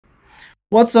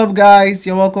What's up, guys?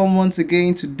 You're welcome once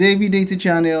again to David Data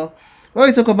Channel, where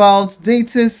we talk about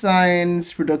data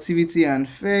science, productivity, and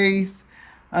faith.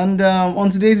 And on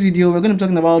today's video, we're going to be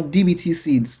talking about DBT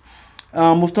seeds.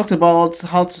 We've talked about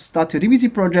how to start your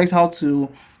DBT project, how to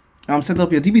set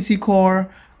up your DBT core,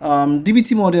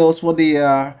 DBT models, what they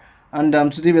are, and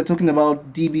today we're talking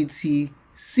about DBT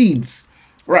seeds.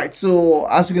 Right, so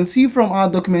as you can see from our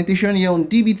documentation here on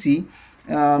DBT,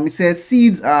 it says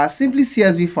seeds are simply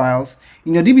CSV files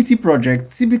in your DBT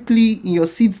project, typically in your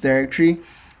seeds directory,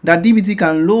 that DBT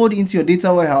can load into your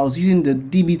data warehouse using the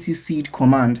DBT seed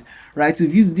command. Right, so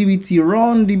we've used DBT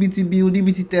run, DBT build,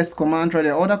 DBT test command. Right,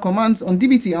 there are other commands on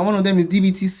DBT, and one of them is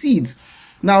DBT seeds.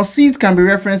 Now, seeds can be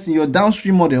referenced in your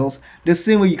downstream models the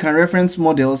same way you can reference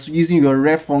models using your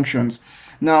ref functions.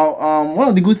 Now, one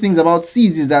of the good things about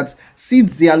seeds is that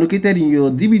seeds, they are located in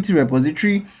your DBT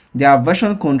repository, they are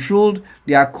version controlled,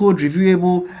 they are code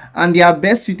reviewable, and they are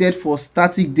best suited for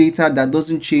static data that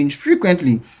doesn't change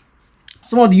frequently.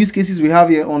 Some of the use cases we have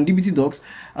here on DBT docs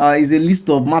is a list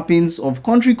of mappings of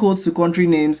country codes to country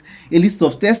names, a list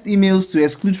of test emails to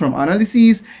exclude from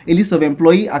analysis, a list of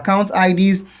employee account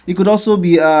IDs. It could also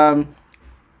be a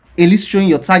list showing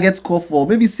your target score for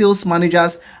maybe sales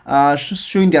managers,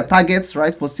 showing their targets,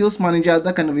 right, for sales managers,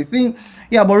 that kind of a thing.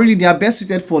 Yeah, but really they are best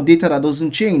suited for data that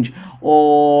doesn't change,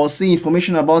 or say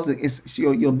information about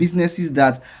your businesses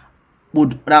that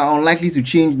are unlikely to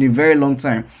change in a very long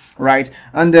time, right?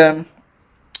 And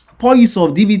poor use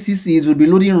of DBT seeds would be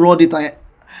loading raw data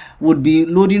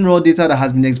that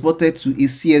has been exported to a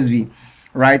CSV,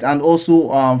 right? And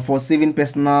also for saving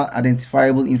personal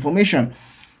identifiable information.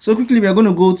 So quickly, we are going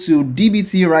to go to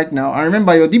DBT right now, and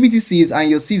remember your DBT seeds and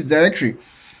your seeds directory.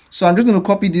 So I'm just going to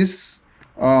copy this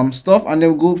stuff and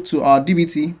then we'll go to our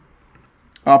DBT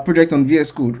project on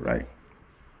VS Code, right?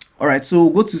 All right, so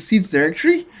we'll go to seeds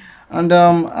directory, and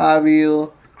I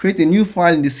will create a new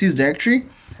file in the seeds directory.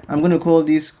 I'm going to call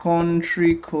this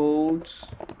country codes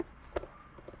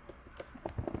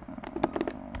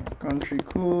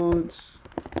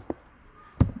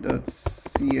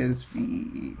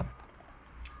 .csv.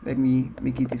 Let me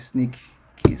make it a snake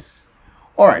case.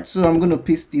 All right, so I'm going to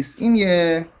paste this in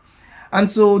here, and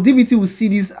so DBT will see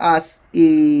this as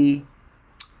a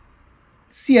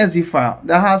CSV file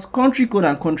that has country code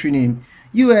and country name: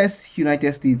 US,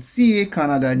 United States; CA,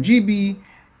 Canada; GB,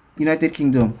 United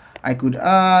Kingdom. I could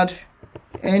add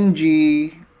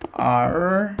NGR,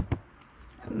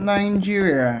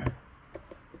 Nigeria.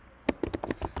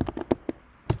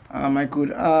 I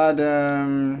could add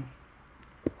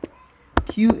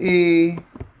QA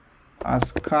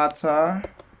as Qatar.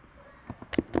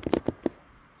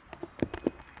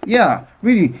 Yeah,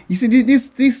 really, you see, these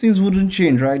things wouldn't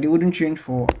change, right? They wouldn't change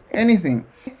for anything.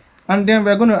 And then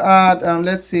we're going to add,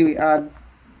 let's say we add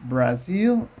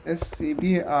Brazil. Let's say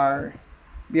BRA,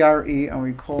 and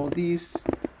we call this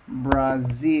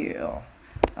Brazil.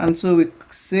 And so we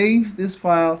save this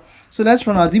file. So let's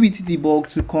run our DBT debug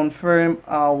to confirm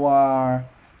our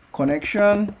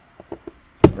connection.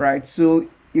 Right, so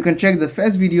you can check the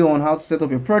first video on how to set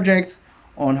up your project,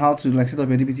 on how to set up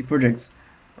your DBT projects.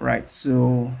 Right,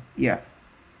 so yeah,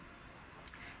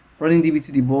 running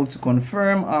DBT debug to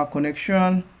confirm our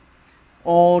connection.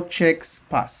 All checks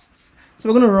passed. So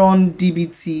we're going to run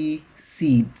DBT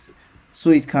seed so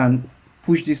it can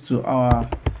push this to our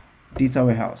data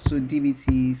warehouse. So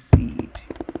DBT seed.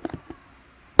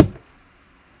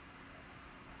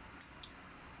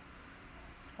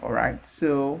 All right,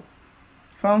 so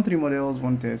found 3 models,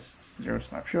 1 test, 0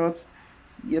 snapshots.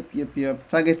 Yep.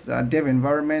 Targets are dev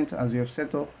environment as we have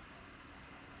set up,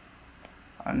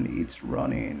 and it's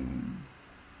running.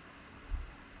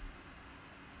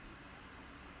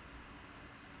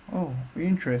 Oh,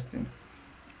 interesting.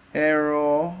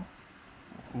 Error.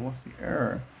 What's the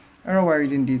error? Error while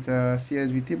reading data.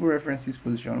 CSV table references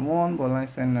position 1, but line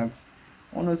standing at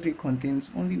 103 contains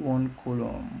only 1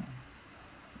 column.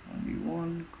 Only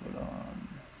 1 column.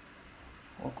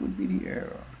 What could be the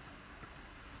error?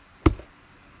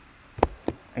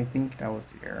 I think that was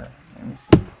the error. Let me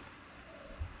see.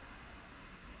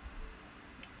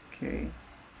 Okay.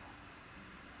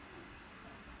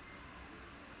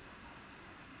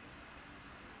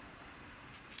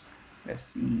 Let's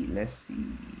see.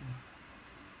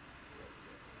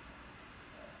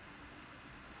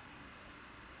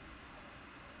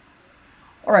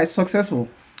 All right, successful.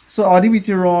 So our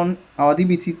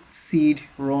DBT seed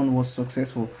run was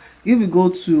successful. If we go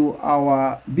to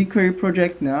our BigQuery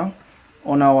project now,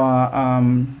 on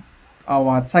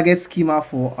our target schema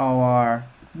for our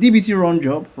DBT run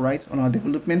job, right, on our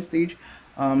development stage,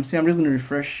 so I'm just going to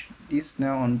refresh this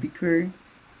now on BigQuery,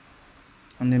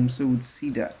 and then so we'd see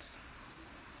that.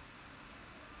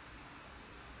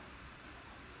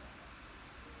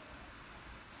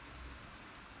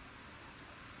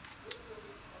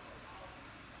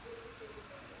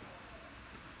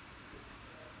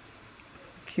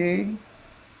 okay.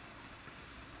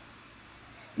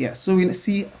 Yeah, so we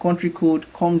see country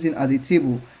code comes in as a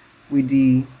table with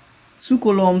the 2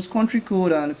 columns, country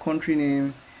code and country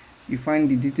name. You find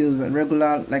the details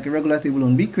like a regular table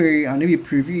on BigQuery, and if you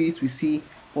preview it, we see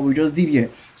what we just did here.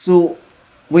 So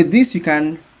with this, you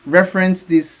can reference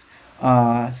this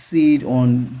seed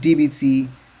on DBT,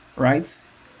 right,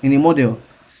 in a model.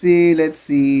 Say, let's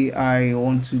see, I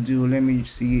want to do, let me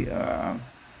see, let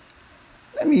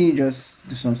me just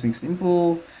do something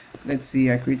simple. Let's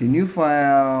see, I create a new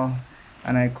file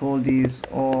and I call this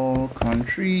all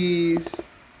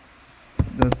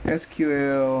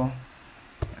countries.sql,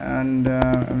 and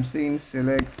I'm saying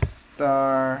select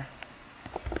star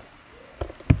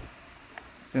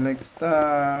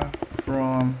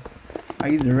from, I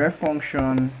use the ref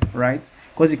function, right,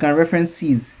 because you can reference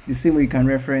seeds the same way you can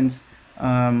reference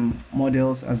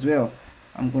models as well.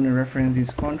 I'm going to reference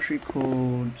this country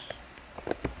code.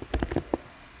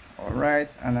 All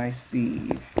right, and I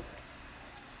save.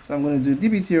 So I'm going to do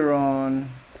dbt run.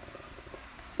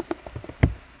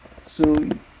 So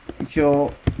with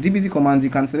your dbt commands,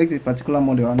 you can select a particular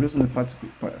model. I'm just going to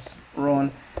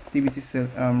run dbt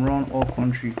run all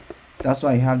country. That's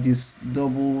why I have this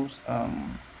double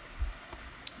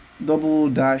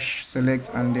dash select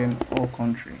and then all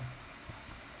country,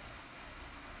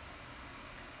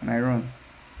 and I run.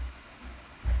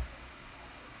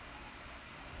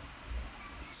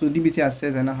 So DBT has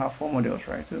says I now have 4 models,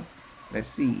 right? So let's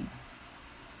see.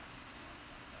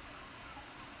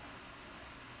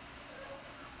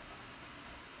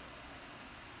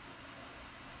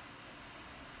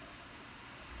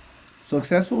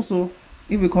 Successful. So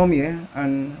if we come here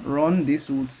and run this,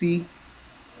 we will see,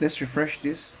 let's refresh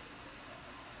this.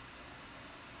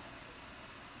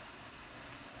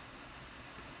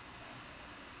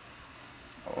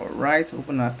 All right,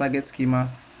 open our target schema.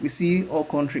 We see all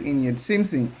country in here, same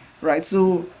thing, right?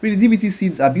 So really DBT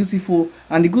seeds are beautiful,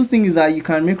 and the good thing is that you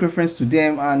can make reference to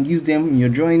them and use them in your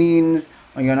joinings,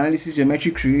 on your analysis, your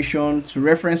metric creation, to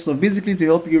reference, so basically to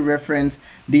help you reference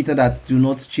data that do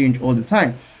not change all the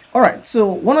time. All right, so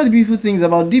one of the beautiful things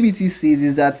about DBT seeds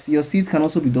is that your seeds can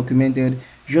also be documented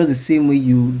just the same way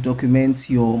you document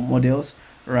your models,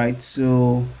 right?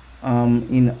 So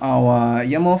in our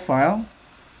YAML file,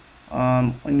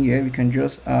 on here we can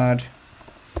just add,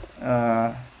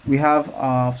 we have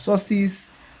our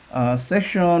sources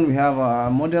section, we have our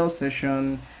model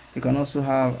section, we can also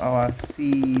have our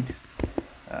seeds,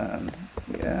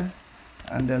 yeah,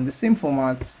 and then the same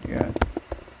format, yeah,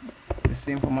 the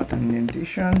same format and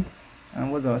indentation.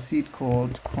 And what's our seed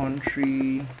called?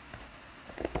 Country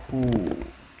code.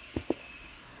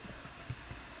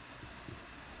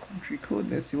 Country code.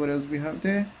 Let's see what else we have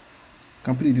there. You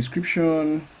can put the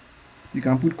description, you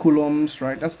can put columns,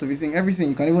 right? That's the thing. Everything.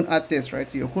 You can even add tests, right,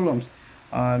 to your columns.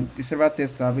 The several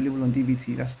tests are available on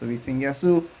DBT. That's the thing. Yeah.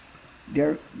 So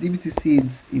there, DBT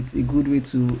seeds is a good way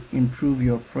to improve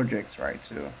your projects, right?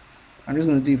 So I'm just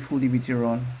going to do a full DBT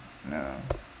run now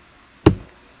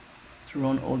to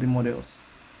run all the models.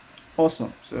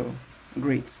 Awesome. So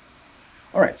great.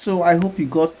 All right. So I hope you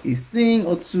got a thing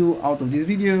or two out of this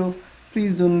video.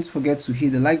 Please don't forget to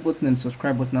hit the like button and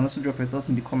subscribe button, and also drop your thoughts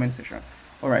in the comment section.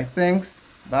 All right, thanks.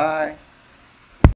 Bye.